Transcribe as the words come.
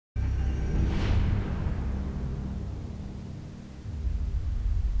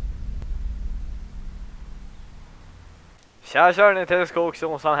Tja, kör ni till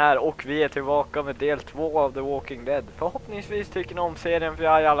Halojonssan här och vi är tillbaka med del 2 av The Walking Dead. Förhoppningsvis tycker ni om serien, för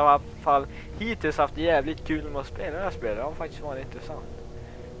jag har i alla fall hittills haft jävligt kul med att spela det här spelet. Det har faktiskt varit intressant.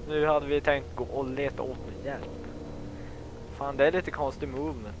 Nu hade vi tänkt gå och leta åt med hjälp. Fan, det är lite konstig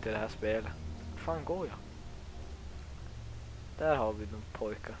movement i det här spelet. Fan går jag? Där har vi de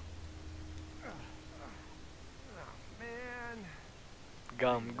pojkar.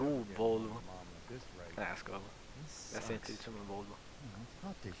 Gamgod Volvo. Nej, jag ska. Jag ser inte ut som en Volvo.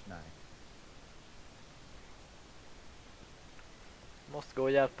 Måste gå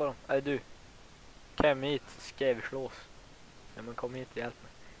och hjälpa dem. Nej du. Kom hit, ska vi slås. Ja, men kom hit och hjälp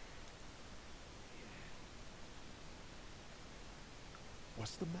mig.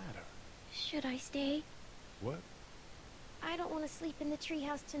 What's the matter? Should I stay? What? I don't want to sleep in the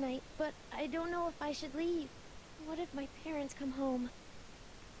treehouse tonight, but I don't know if I should leave. What if my parents come home?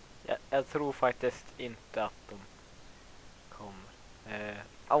 Jag tror faktiskt inte att de kommer.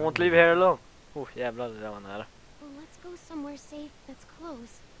 I won't leave here alone. Oh, jävlar, det där var nära. Well, let's go somewhere safe that's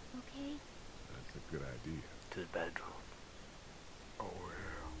close, okay? That's a good idea. To the bedroom. Oh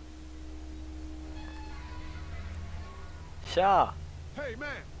yeah. Tja! Hey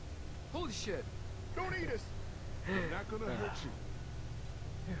man! Holy shit! Don't eat us! We're not gonna hurt you.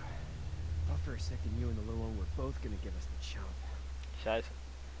 Thought for a second you and the little one were both gonna give us the chomp. Tja.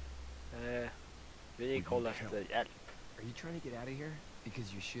 Vi kollar efter hjälp. Are you trying to get out of here?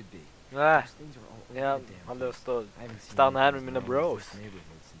 Because you should be. Nej, Those things are all over jag the damn har place. lust att I haven't seen stanna här med anything mina as long as bros. this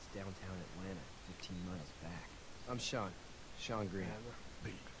neighborhood since downtown Atlanta, 15 miles back. I'm Sean Green.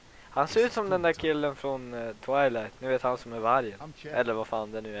 Han ser ut som den där killen från Twilight. Ni vet, han som är vargen. I'm Chad. Eller vad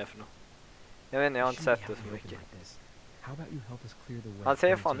fan det nu är för något. Jag vet inte, jag har inte sett det så mycket. How about you help us clear the way? Han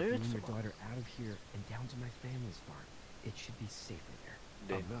ser and fan take ut you and som your daughter out of here and down to my family's farm. It should be safer there.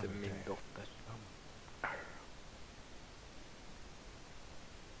 Det är inte min dotter.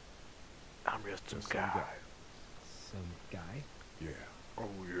 I'm just some Just guy. some guy. Some guy? Yeah. Oh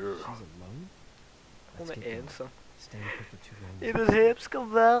yeah. She's alone? Hon Let's är get going. ensam. Staying put for too long. I den hemska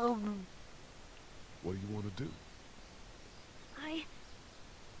världen. What do you want to do?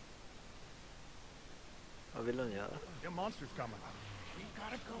 Vad vill hon göra? Your monster's coming. We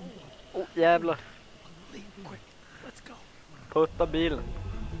gotta go. Oh, jävlar. Leave quick. Let's go. Putta bilen.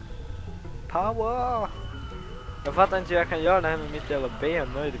 Power! Jag fattar inte hur jag kan göra det här med mitt jävla ben.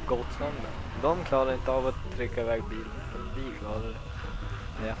 Nöjd godsande. De klarar inte av att trycka iväg bilen. Vi klarar det.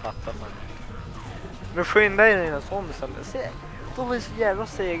 Men jag fattar man. Men skynda in i den zombisen. De är så jävla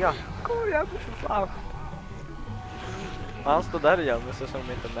sega. Kom igen för fan. Han står där och gömmer sig som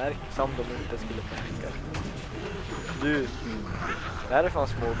de inte märker. Som de inte skulle märka. Du. Det här är fan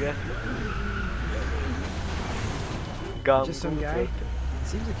smågrejer. Just some guy? It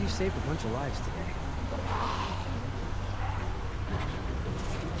seems like you saved a bunch of lives today.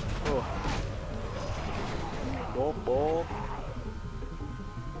 Oh. Bob.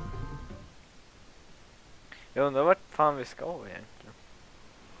 Jag undrar vart fan vi ska egentligen.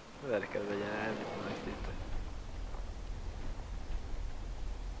 Det verkar väl jävligt märkligt.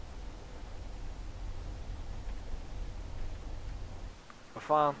 Vad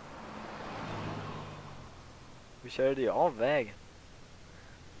fan? Vi körde ju av vägen.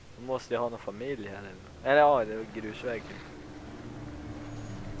 Då måste jag ha någon familj här eller ja, det är grusväg.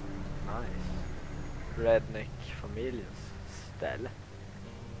 Nice. Redneck-familjens ställe.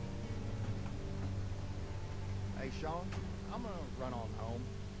 Hey, Sean, I'm gonna run on home.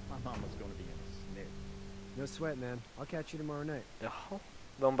 My mama's gonna be in a snit. No sweat, man. I'll catch you tomorrow night. Jaha.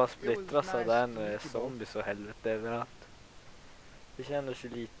 De bara splittras sådär när det är zombies och helvete överallt. Det kändes ju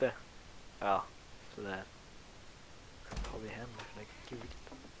lite. Ja, sådär. Tar vi hem för det är kul.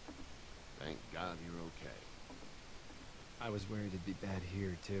 Thank God you're okay. I was worried it'd be bad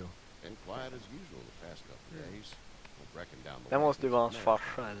here, too. Been quiet as usual the past couple days. Wrecking down the Det måste ju vara hans wagons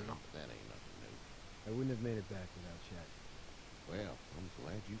farsa eller något. That ain't nothing new. I wouldn't have made it back without Chad. Well, I'm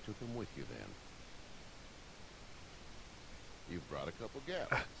glad you took him with you then. You've brought a couple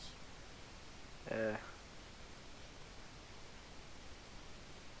gallons. Your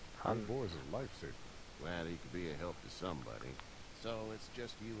Han boy's a lifesaver. Glad he could be a help to somebody. So it's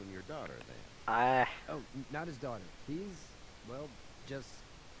just you and your daughter then. nej. Oh, not his daughter. He's, well, just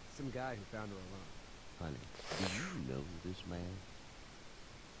some guy who found her alone. Honey, do you know this man?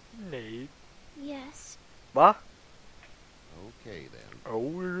 Nej. Yes. Va? Okay then.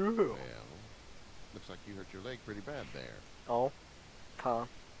 Oh yeah. Well, looks like you hurt your leg pretty bad there. Ja. Fan.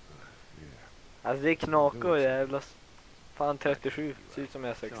 Yeah. Alltså det knakar och jävla. Fan 37. Ser ut som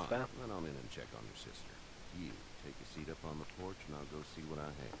jag är Sean, 65. run on in and check on your sister. You take a seat up on the porch and I'll go see what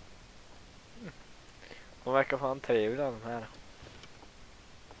I have. De verkar fan trevliga de här.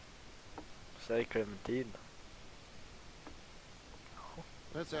 Säg Clementin.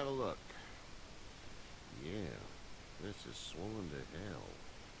 Let's have a look. Yeah, this is swollen to hell.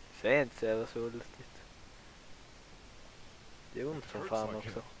 Ser inte så jävla svulstigt. Det är ont som fan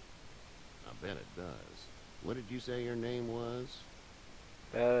också. I bet it does. What did you say your name was?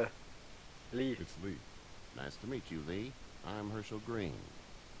 Lee. It's Lee. Nice to meet you, Lee. I'm Herschel Green.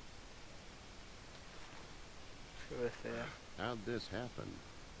 Ska vi se. How'd this happen?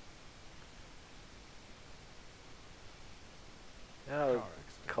 Ja,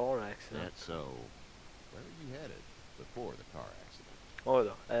 car accident. That's so. Where were you headed before the car accident? Oj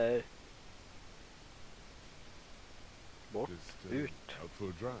då. Bort. Just Ut. out for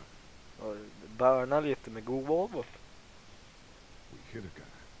a drive. Och börna lite med god Volvo. We hit a guy.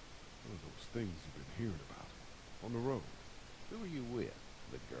 One of those things you've been hearing about. On the road. Who were you with?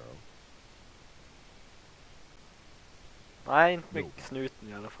 The girl? Nej, inte mycket snuten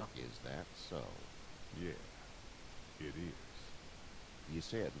i alla fall. Is that so? Yeah, it is. You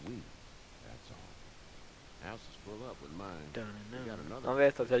said we. That's all. House is full up with mine. We got another Han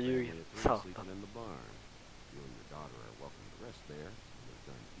vet att jag family ljuger. of three Satan. sleeping in the barn. You and your daughter are welcome to rest there. We're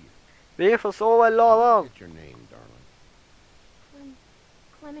done here. Vi får sova i ladan. What's your name, darling?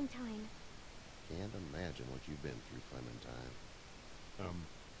 Clementine. Can't imagine what you've been through, Clementine. I'm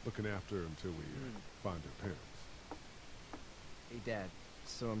looking after her until we find her parents. Hey, Dad.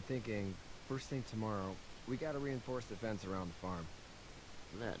 So I'm thinking, first thing tomorrow, we gotta reinforce the fence around the farm.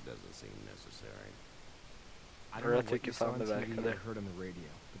 That doesn't seem necessary. I don't know Jag what tycker you saw fan on det TV verkar or det. heard on the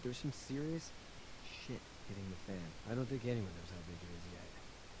radio, but there's some serious shit hitting the fan. I don't think anyone knows how big it is yet.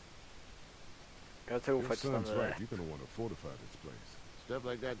 Jag tror Your faktiskt son's han är right. rätt. You're gonna want to fortify this place. Stuff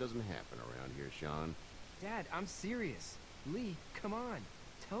like that doesn't happen around here, Sean. Dad, I'm serious. Lee, come on.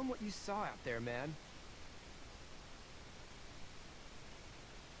 Tell him what you saw out there, man.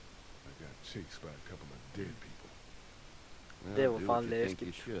 I got chased by a couple of dead people. Well, Det var do fan what you think you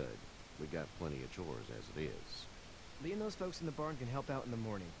läskigt. should. We got plenty of chores as it is. Lee and those folks in the barn can help out in the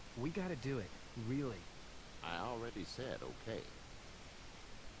morning. We gotta do it. Really. I already said okay.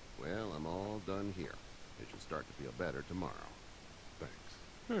 Well, I'm all done here. It should start to feel better tomorrow. Thanks.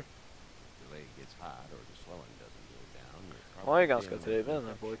 If your leg gets hot or the swelling doesn't go down, you're Han är probably ganska dealing with trevlig an den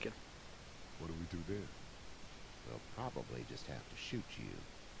här infection. pojken. What do we do then? We'll probably just have to shoot you.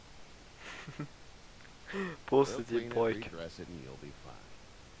 We'll Positiv clean it, pojk. redress it, and you'll be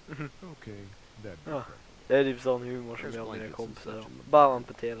fine. Okay, that'd be Ja. preferable. Det är typ sån humor som There's jag och mina blankets and kompisar such har. in the Bara barn.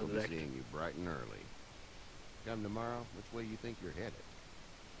 amputera We'll be direkt. seeing you bright and early. Come tomorrow, which way you think you're headed?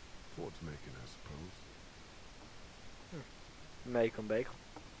 Towards Macon, I suppose. Macon bacon.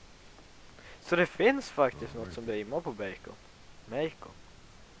 Så det finns faktiskt något som rimmar på bacon. Macon.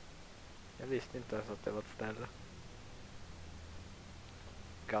 Jag visste inte ens att det var ett ställe.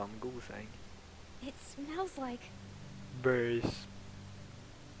 Gamgosäng. It smells like... Base.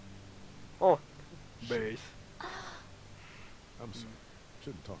 Åh, base. I'm sorry.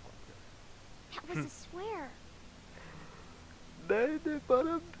 Shouldn't talk like that. That was a swear. Nej, det är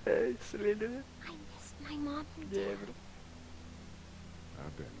bara base, lille I missed my mom and dad. jävel. I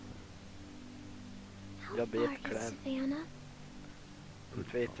bet. How Jag far vet is kläm. Savannah?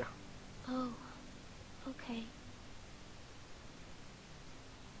 Inte vet jag. Oh, okay.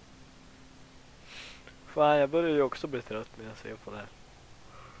 Fan, jag börjar ju också bli trött när jag ser på det här.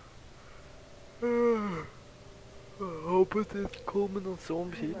 Jag hoppas det inte kommer någon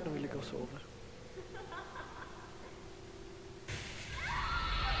zombie hit när vi ligger och sover.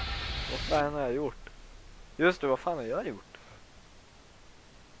 Vad fan har jag gjort? Just det, vad fan har jag gjort?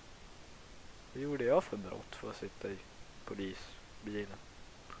 Vad gjorde jag för brott för att sitta i polisbilen?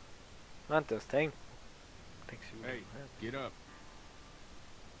 Jag har inte ens tänkt. Hey, get up.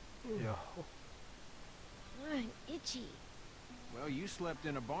 Ja. I'm itchy. Well, you slept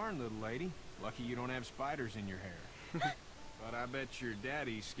in a barn, little lady. Lucky you don't have spiders in your hair. But I bet your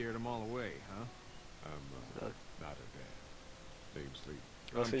daddy scared them all away, huh? I'm not a dad. Name's Lee.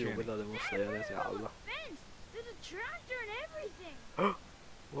 Jag ser jobbigt att du måste säga det till alla. Fence! There's a tractor and everything!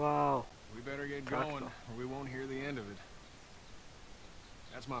 Wow. We better get Tractor. going, or we won't hear the end of it.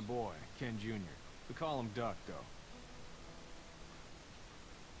 That's my boy, Ken Jr. We call him Duck, though.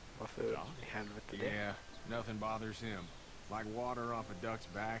 Varför i helvete det? Yeah, nothing bothers him. Like water off a duck's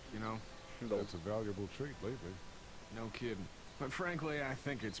back, you know? That's a valuable trait lately. No kidding. But frankly, I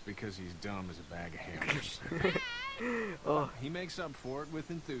think it's because he's dumb as a bag of hammers. Åh, He makes up for it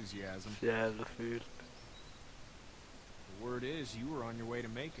with enthusiasm. jävla fult. The word is you were on your way to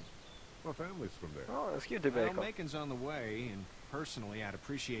Macon. My family's from there. Ja, jag skriver till Well, bacon. Macon's on the way, and personally, I'd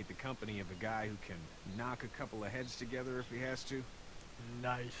appreciate the company of a guy who can knock a couple of heads together if he has to.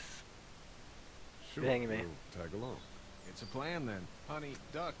 Nice. Sure, Hang me. we'll tag along. It's a plan then. Honey,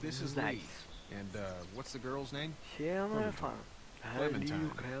 Duck, this is Lee. Nice. And, what's the girl's name? Tjenare fan. Det här är Clementine. Liv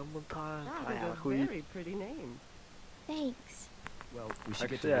Clementine. That is a Skit. very pretty name. Thanks. Well, we should Tack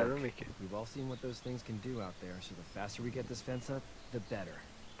get så to jävla work. mycket. We've all seen what those things can do out there, so the faster we get this fence up, the better.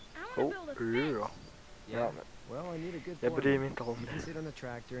 I want to build a Ja, fence. ja men Well, I need a good jag bryr foreman. mig inte om You can det. sit on the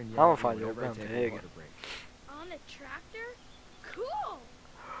tractor and Han var yell at fan me whenever I jobbig, take inte a egen. water break. On the tractor? Cool.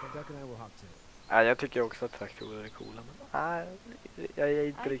 Well, Duck and I will hop to it. Nej, jag tycker också att traktorer är coola. Men nej, jag är I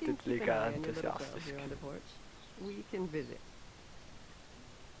inte can riktigt keep an lika eye on your little girl entusiastisk. here on the porch. We can visit.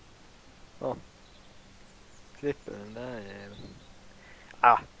 Klipper den där jäveln.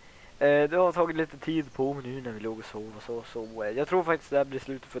 Det har tagit lite tid på mig nu när vi låg och sov och så. Jag tror faktiskt det här blir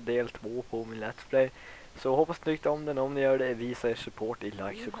slutet för del 2 på min Let's Play. Så hoppas ni tyckte om den. Om ni gör det, visa er support i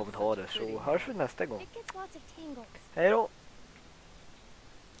likes och kommentarer. Så hörs vi nästa gång. It gets lots of tangles. Hej då!